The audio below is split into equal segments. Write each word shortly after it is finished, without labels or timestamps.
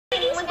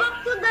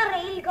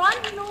gun?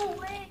 No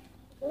way.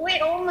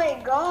 Wait, oh my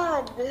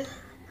god.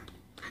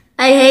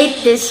 I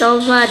hate this so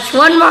much.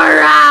 One more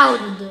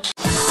round.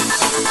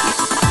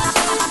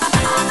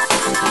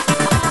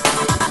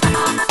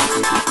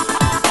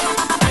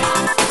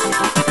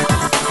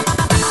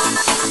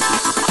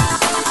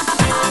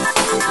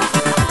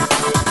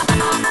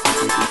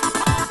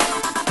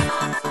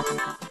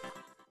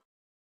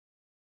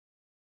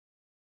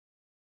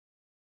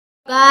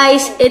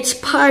 Guys, it's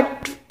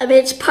part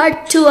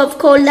 2 of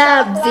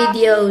collab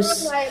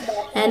videos,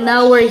 and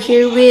now we're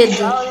here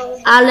with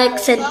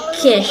Alex and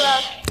Kish.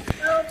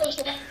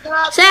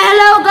 Say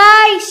hello,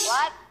 guys.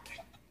 What?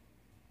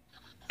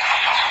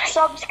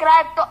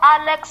 Subscribe to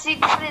Alex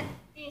Secret,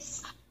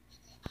 please.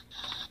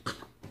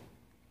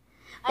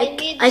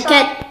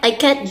 I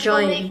can't to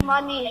join. make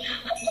money.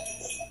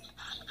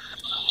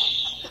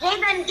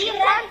 Join.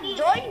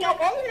 You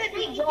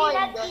already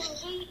joined.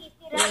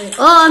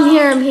 Oh, I'm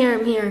here.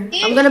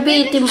 I'm gonna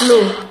be Team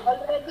Blue.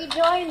 Already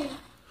joined.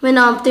 Wait,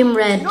 no, I'm Team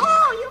Red. No,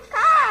 you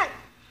can't.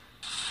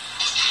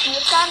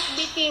 You can't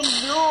be Team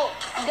Blue.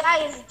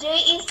 Guys,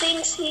 JE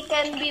thinks he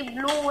can be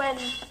blue when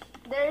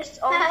there's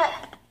only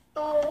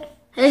two.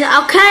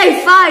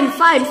 Okay, fine.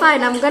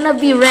 I'm gonna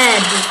be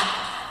red.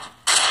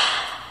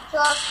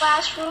 So a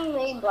classroom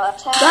made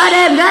but Got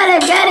him,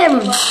 get him.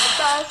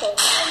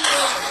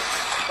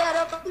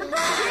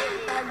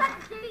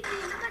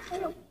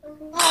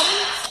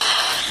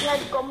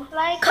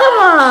 Come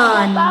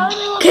on,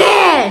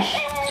 Kish.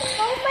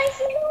 Oh, may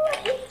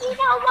sinulat yung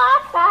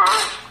sinawaka.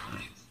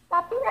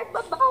 Tapi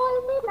nagbabawal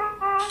nila.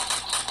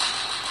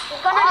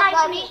 You're gonna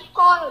like me.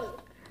 Call.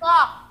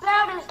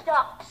 Where is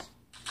ducks?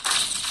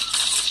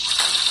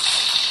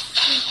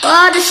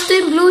 Oh, there's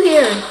Team Blue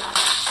here.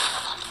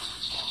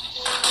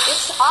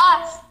 It's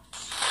us.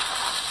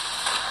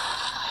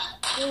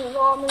 You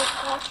know me,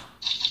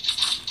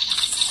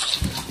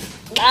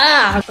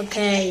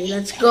 Okay,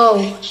 let's go.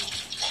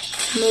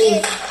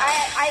 Move.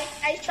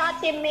 I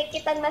shot him, make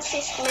it an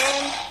assist,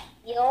 man.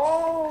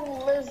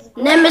 Yo, let's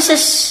go.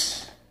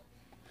 Nemesis.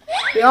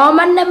 You're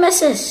my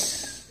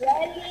nemesis.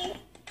 Really?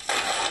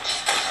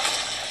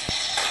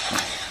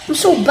 I'm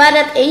so bad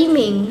at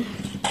aiming.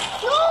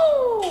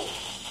 No!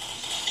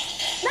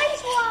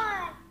 Nice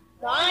one!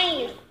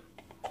 Nice!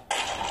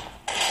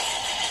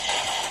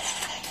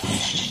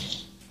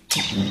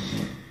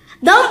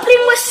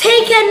 Dumpling was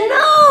taken.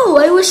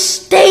 No, I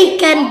was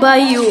taken by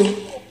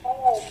you.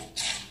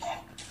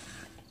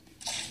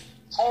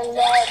 I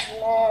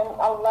lagged, man.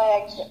 I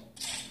lagged.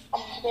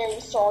 I'm very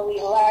sorry.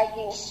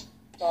 Lagging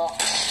stuff.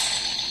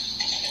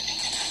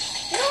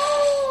 No!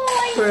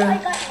 I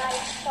got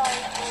nice. Sorry.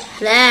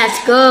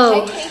 Let's go.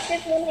 I hate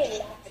it when I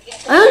lag.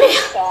 I only...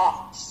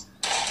 Sucks.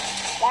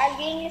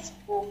 Lagging is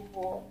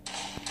cool.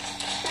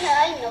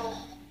 I know.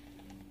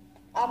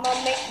 I'ma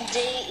make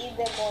JE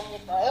the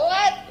monitor.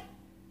 What?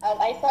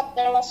 I thought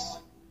there was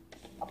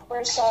a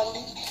person.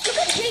 Look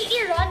at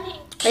JE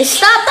running. I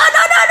stopped.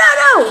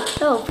 No.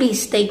 No,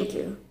 please, thank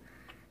you.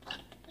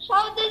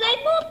 How did I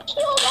not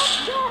kill that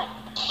guy?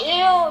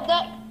 Ew,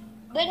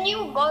 the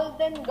new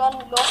golden gun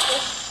look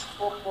is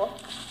popo.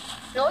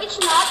 No, it's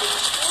not.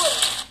 It's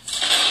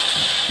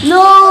cool.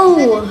 No.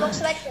 It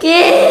looks like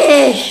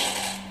Kish.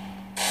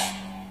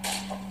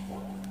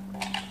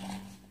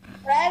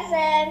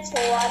 presents. Who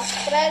wants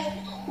presents?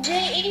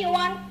 JE, you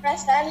want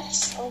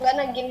presents? I'm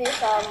gonna give you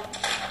some.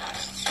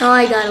 Oh,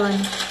 I got one.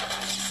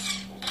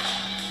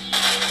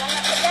 I'm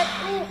gonna get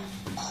two.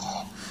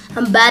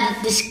 I'm bad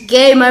at this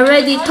game. I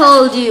already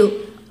told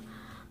you.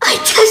 I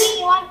just...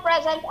 You want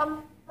present?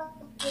 I'm gonna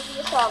give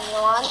you some.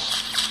 You want?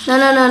 No.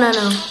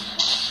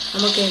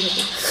 I'm okay with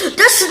it.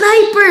 The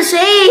snipers,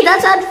 hey,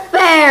 that's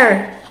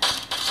unfair.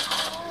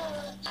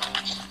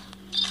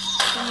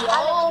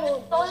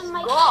 Yo, stole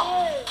my kill.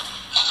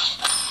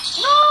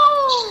 No!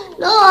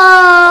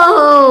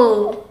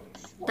 No.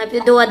 Time to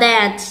do a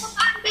dance. I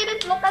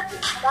didn't look at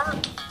this gun.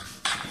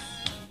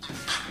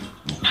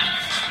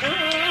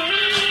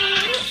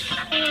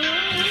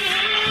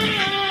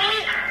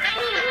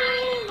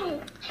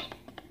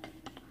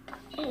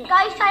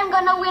 Guys, I'm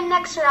gonna win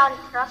next round.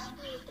 Trust me.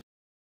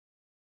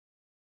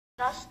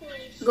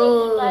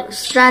 Go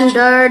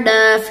standard,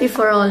 free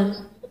for all.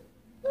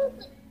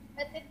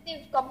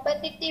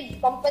 Competitive,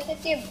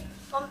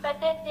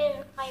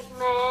 my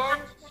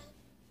man.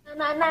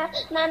 Na.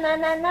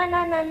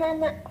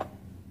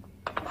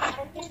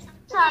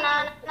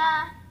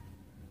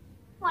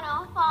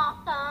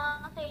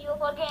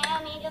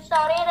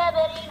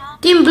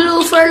 Team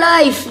Blue for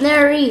life,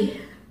 Neri.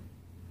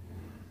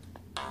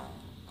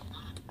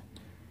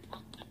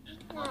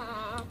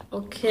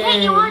 Okay.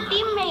 Hey, you want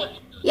teammate?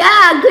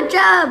 Yeah, good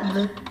job.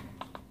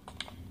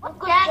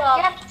 Good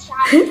job.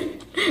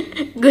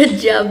 Good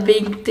job,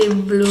 big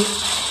Team Blue.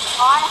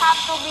 I have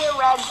to be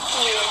red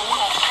team.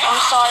 I'm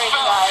sorry,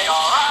 guys.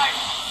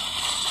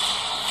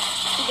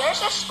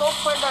 There's a scope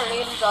for the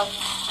rain gun,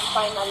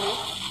 finally.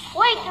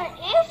 Wait, there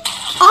is?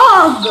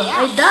 Oh,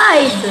 I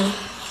died.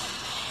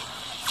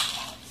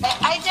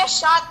 I just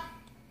shot.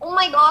 Oh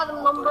my god,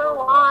 I'm number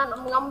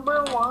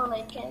one.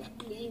 I can't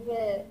believe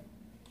it.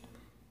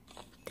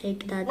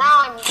 Take that.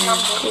 Now I'm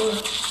number 2.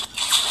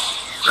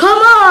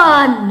 Come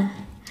on!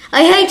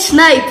 I hate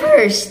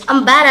snipers.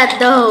 I'm bad at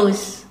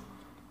those.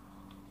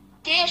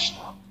 Kish.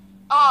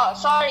 Oh,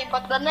 sorry,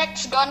 but the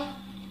next gun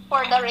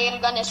for the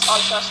railgun is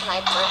also a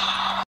sniper.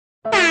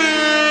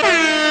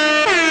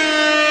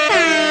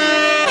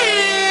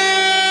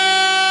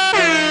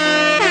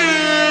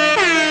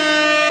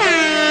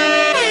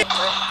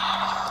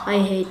 I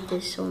hate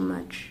this so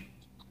much.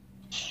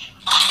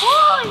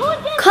 Oh,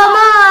 come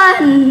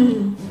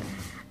on!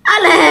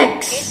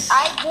 Alex!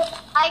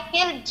 I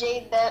killed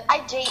Jaden.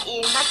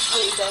 J.E., not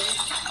Jaden.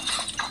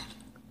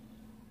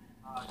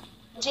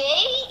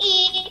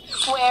 J.E.,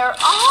 where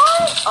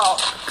are you?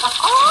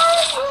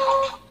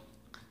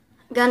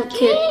 Got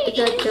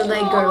killed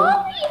by girl.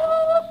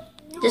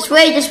 Just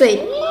wait.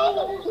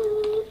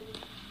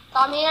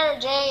 Come here,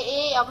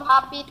 J.E., I'm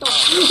happy to.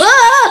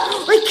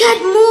 Ah! I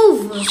can't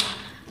move!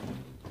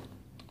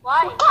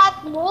 Why? You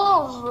can't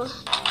move.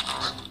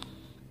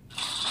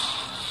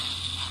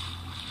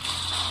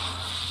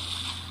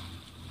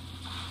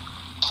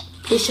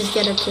 Please just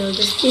get a kill.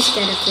 Please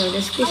get a kill.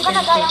 I'm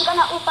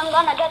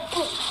gonna get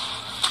two.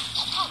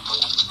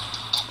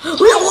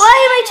 Wait, why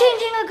am I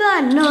changing a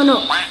gun? No.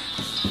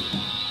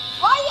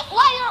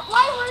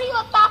 Why were you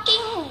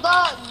attacking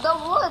the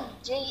wood,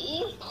 J.E.?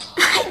 I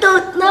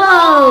don't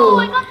know. No,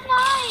 I got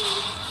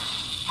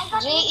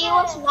knifed. J.E.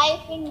 was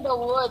knifing the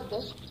wood.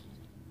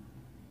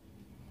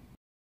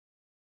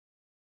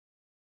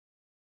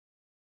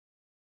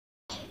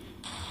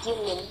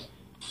 Kill him.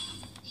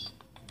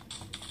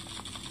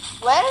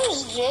 Where is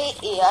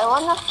J.E.? I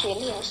wanna kill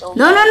him so bad.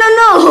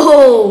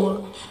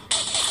 No.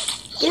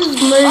 Give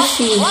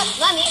mercy. What?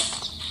 Nani?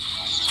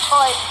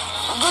 Oh,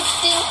 good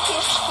thing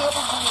Fish killed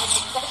me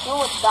because you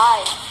would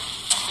die.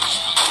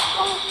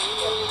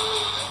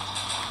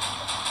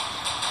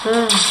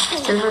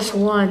 Still has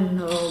one.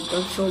 Oh,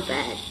 that's so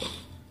bad.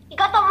 You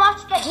got the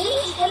monster. He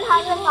still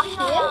hasn't a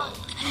kill?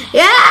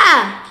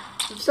 Yeah!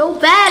 I'm so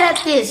bad at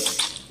this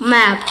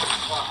map.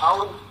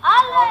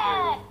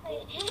 Alex!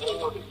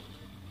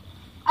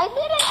 I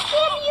didn't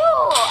kill you!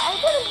 I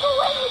didn't do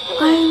anything!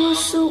 I was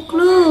so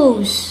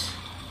close.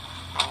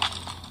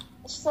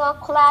 So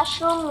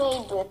classroom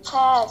made the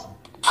test.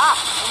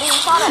 Being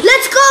shot at.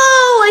 Let's go!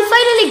 I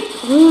finally...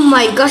 Oh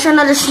my gosh,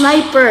 another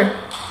sniper.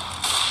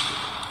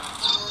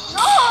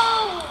 No!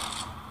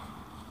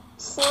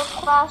 So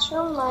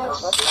classroom made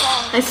the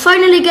test. I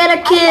finally get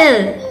a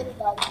kill.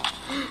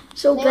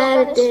 So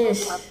bad at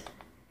this.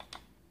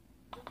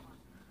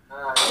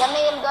 The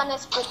nail gun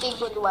is pretty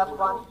good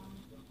weapon.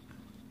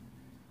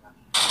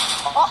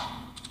 Oh!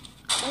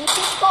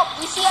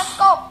 You see a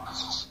scope!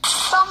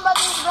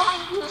 Somebody's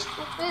behind you,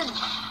 stupid!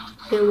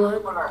 Okay, what?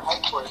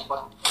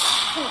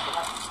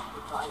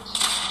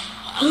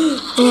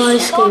 Oh, I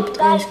escaped.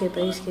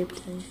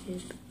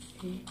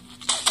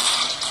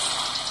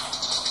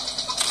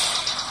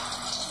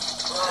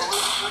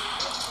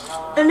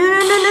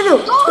 No.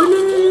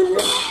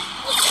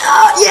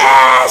 Oh,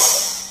 yes!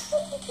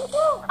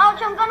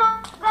 Ouch, I'm gonna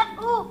get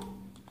poop!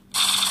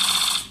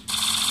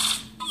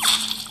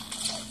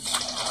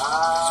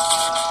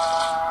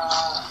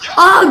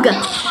 Ugh!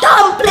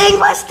 Dumpling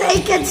was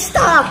taken,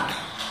 stop!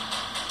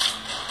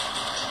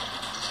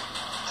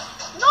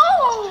 No!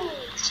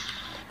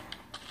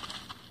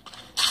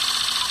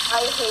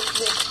 I hate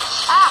this.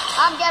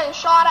 I'm getting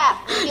shot at.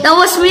 That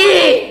was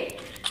me!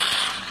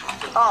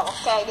 Oh,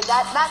 okay.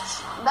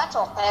 That's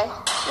okay.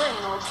 You're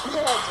noob.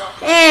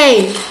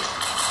 Hey!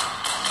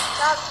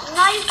 That's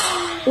nice.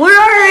 Where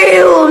are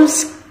you? I'm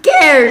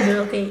scared.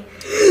 Okay.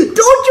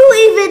 Don't you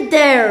even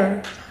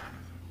dare!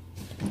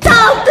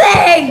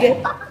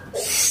 Dumpling!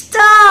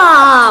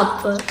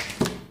 Stop!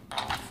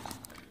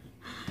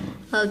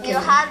 Okay. You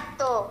had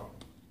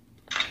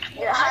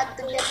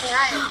to get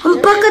knife.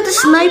 I'm back at the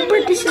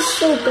sniper. This is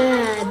so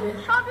bad.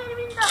 Shot him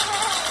in the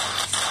head.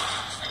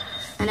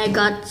 And I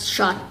got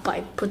shot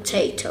by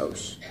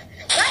potatoes.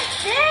 Right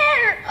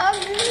there!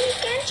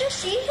 Can't you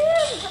see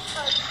him?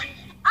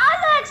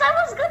 Alex, I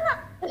was gonna...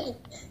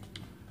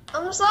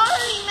 I'm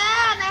sorry,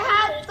 man. I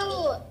had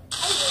to.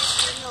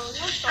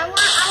 I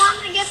want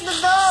to get the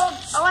dog.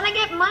 I want to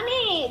get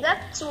money.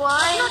 That's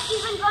why. You're not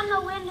even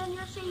gonna win and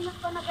you're saying you're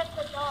gonna get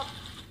the job.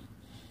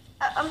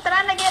 I'm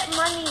trying to get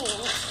money.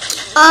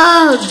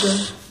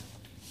 Ugh!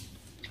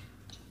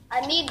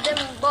 I need them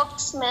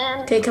books,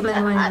 man. Okay, come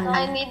on.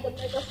 I need the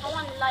megaphone.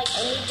 I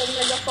need the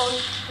megaphone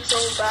so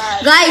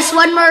bad. Guys,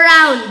 one more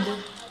round.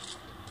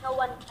 No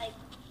one like.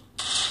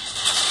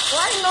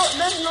 Why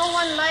does no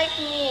one like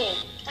me?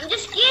 I'm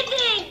just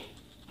kidding.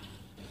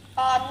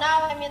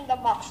 Now I'm in the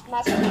max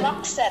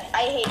set.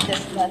 I hate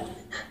this gun.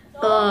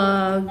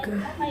 Ugh.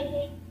 I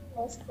hate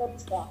Most good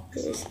stuff.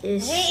 This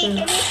is... Can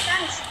you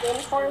stand still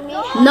for me?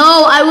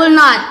 No, I will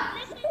not.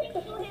 listening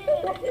to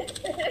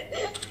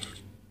him.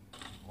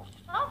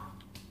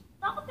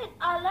 Stop it,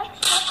 Alex.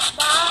 That's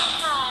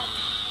bad.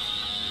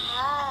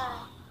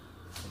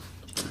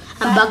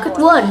 I'm back at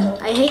one.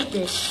 I hate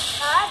this.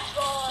 Bad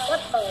boy.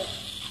 What the?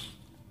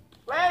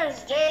 Where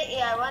is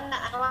J.E.?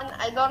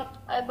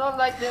 I don't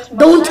like this.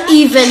 Don't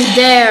even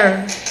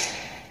dare.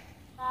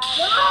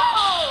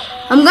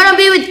 I'm gonna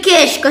be with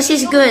Kish because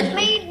he's good.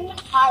 Made me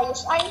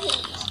eyes. I hate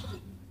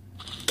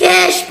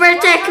Kish,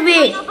 protect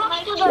me.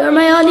 You're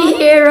my only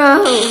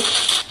hero.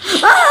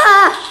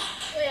 Ah!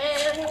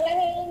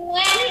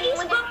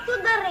 He's back to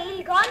the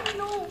railgun?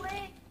 No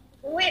way.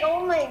 Wait,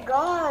 oh my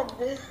god.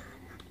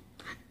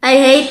 I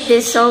hate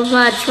this so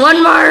much.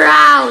 One more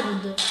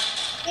round.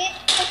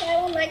 Because I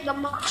don't like the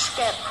max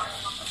step.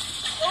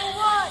 Oh,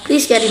 what?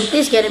 Please get him.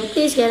 Please get him.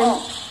 Please get him.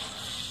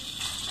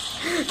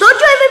 Don't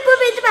try to put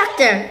me back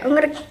there. I'm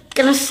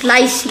gonna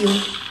slice you.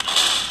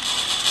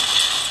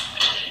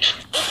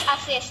 It's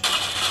assist.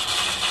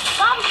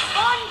 Come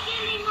on,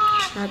 killing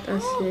us. Not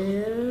us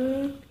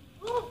here.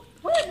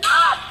 We're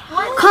not.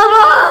 Come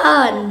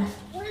on.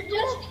 We're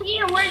just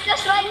here. We're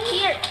just right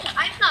here.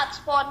 I'm not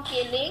spawn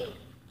killing.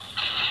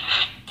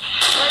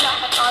 We're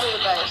not. Sorry,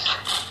 guys.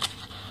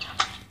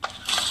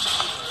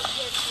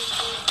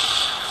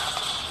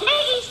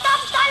 Hey, stop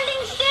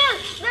standing still.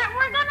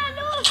 We're gonna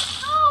lose.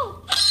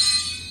 No.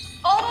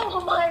 Oh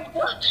my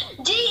god.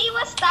 GE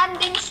was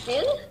standing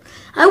still.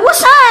 I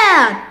was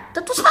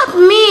That was not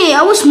me.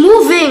 I was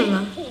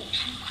moving.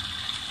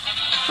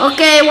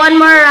 Okay, one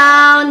more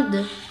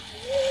round.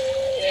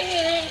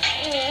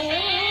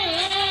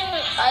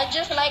 I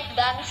just like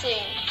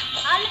dancing.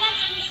 Alex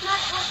is not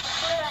good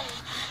friend.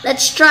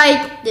 Let's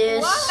try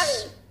this.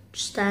 Why?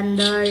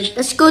 Standard.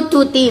 Let's go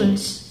 2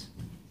 teams.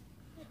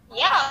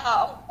 Yeah,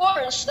 of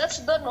course. That's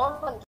the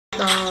normal.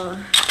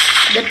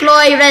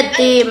 Deploy red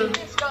team.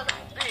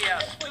 They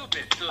are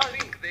stupid to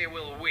think they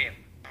will win.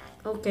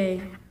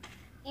 Okay.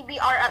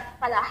 EBR at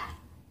pala.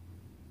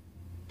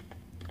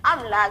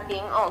 I'm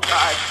lagging. Oh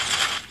god.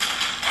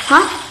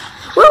 Huh?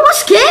 Where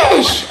was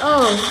Kish?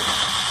 Oh.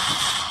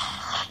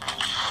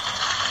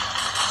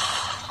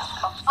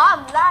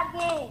 I'm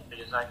lagging.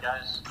 Is that,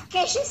 guys?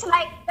 Okay, she's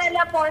like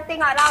teleporting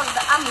around.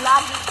 I'm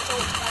lagging so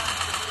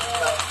fast.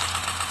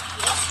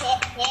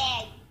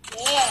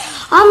 Yeah.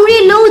 I'm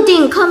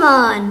reloading. Come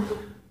on.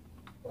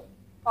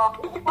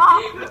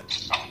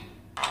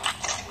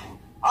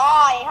 Oh,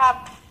 I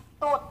have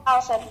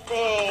 2,000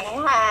 things.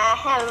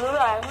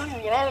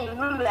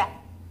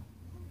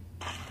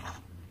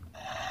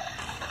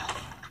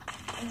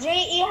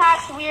 JE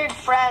has weird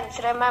friends.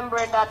 Remember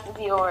that,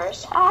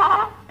 viewers.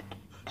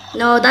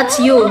 No, that's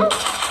you.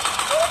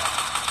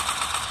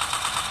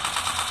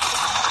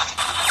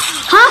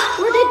 Huh?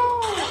 Where did...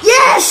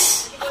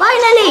 Yes!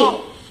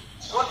 Finally!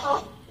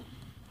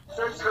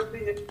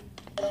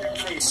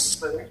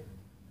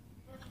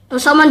 Oh,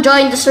 someone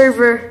joined the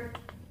server.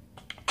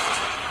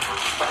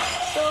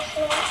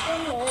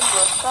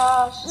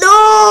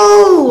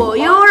 No!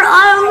 You're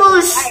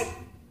almost...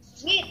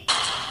 Yeet.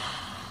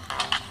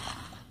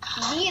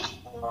 Yeet.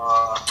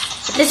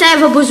 At least I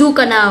have a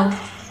bazooka now.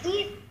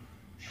 Yeet.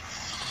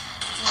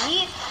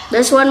 Yeet.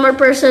 There's one more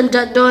person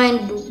that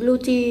joined blue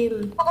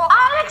team.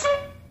 Alex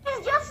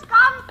is just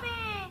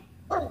camping.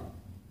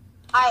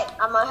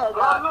 I'm ahead.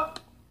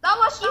 That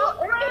was you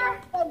earlier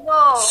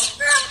ago.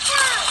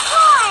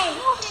 Fine.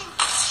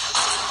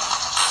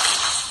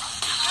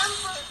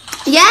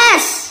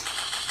 Yes!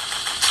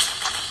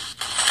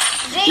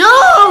 JE,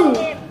 No!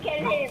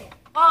 Kill him.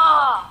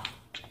 Oh.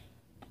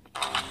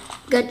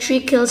 Got 3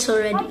 kills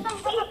already.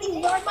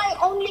 You're my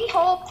only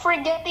hope for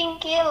getting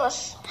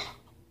kills.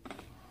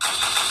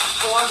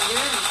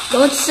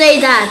 Don't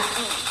say that.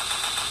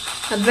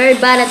 I'm very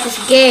bad at this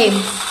game.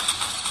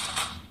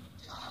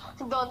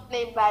 Don't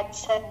play bad,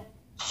 said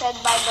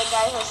by the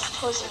guy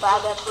who's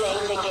bad at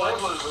playing the game.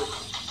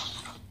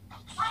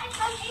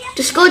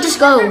 Just go, just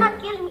go.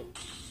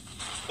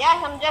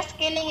 Yes, I'm just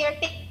killing your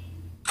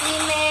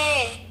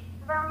teammate.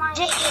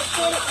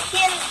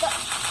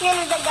 Kill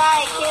the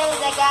guy,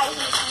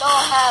 he's low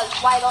health.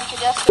 Why don't you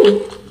just...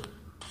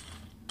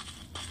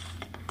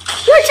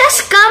 You're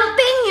just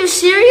camping? You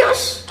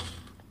serious?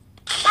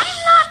 I'm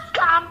not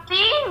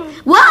camping.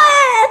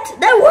 What?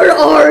 Then where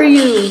are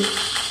you?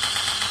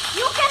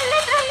 You can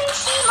literally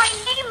see my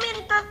name in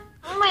the...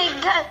 Oh my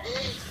god.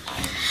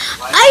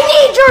 I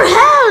need your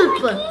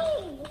help.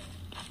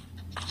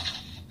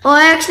 Oh,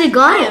 I actually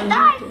got him.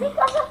 Died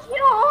because of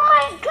you. Oh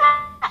my god.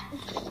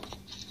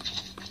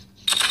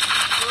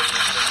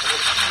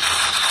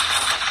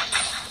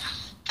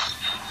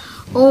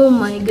 Oh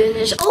my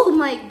goodness. Oh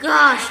my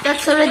gosh.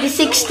 That's already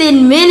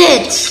 16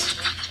 minutes.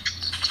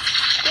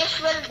 This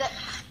will...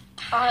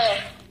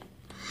 Okay.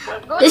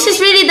 This is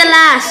really the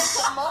last.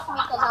 Smoke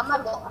me because I'm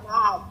not getting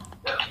mad.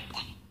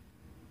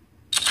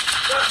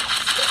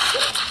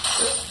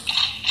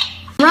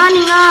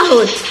 Running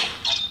out.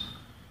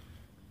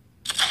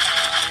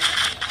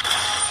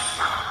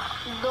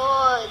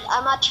 Good.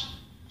 I'm not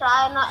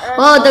trying to earn...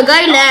 Oh, the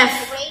guy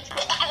left.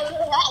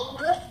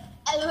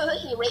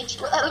 He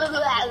raged.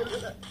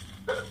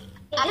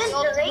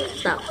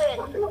 Stop.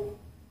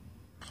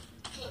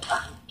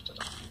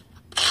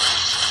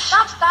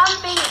 Stop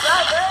camping,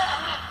 brother.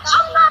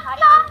 I'm not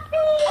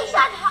camping. I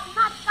said I'm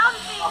not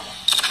camping.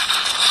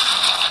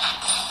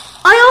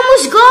 I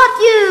almost got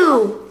you.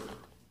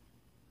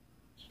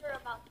 Sure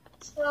about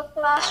that. Sa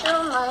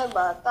classroom may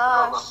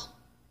batas.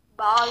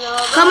 Bawal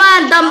Come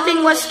on,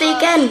 dumpling was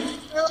taken.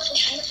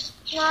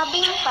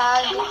 Nabing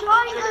pag,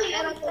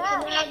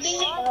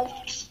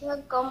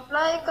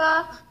 nag-comply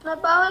ka, na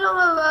bawal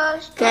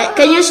lumabas.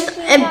 Can you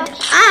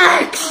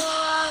Alex?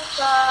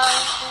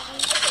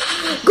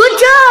 Good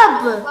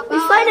job! We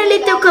finally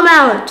took him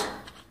out.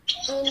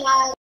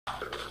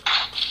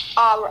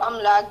 Oh, I'm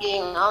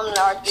lagging.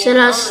 So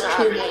last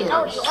two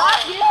kills.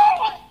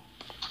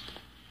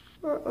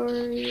 Where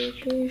are you,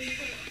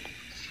 Kish?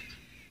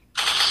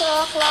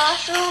 Sa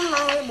classroom,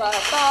 may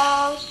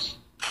batas.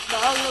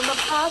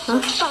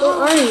 Where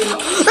are you?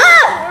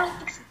 Ah!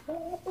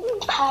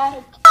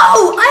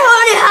 Oh, I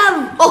already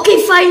have. Okay,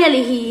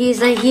 finally,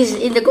 he's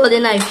in the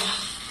golden knife.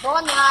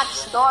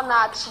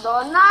 Donuts.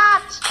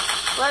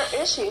 Where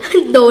is he?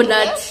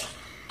 Donuts.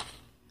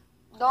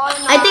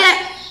 Donuts. I think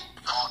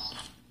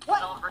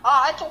What? Oh,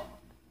 I took.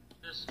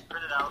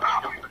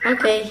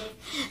 Okay.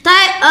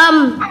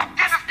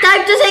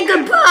 Time to say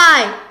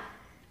goodbye.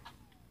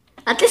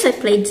 At least I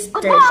played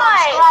third.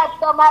 Subscribe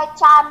to my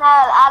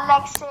channel,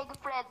 Alex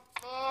Sigfred,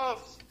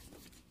 please.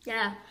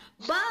 Yeah.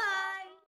 Bye.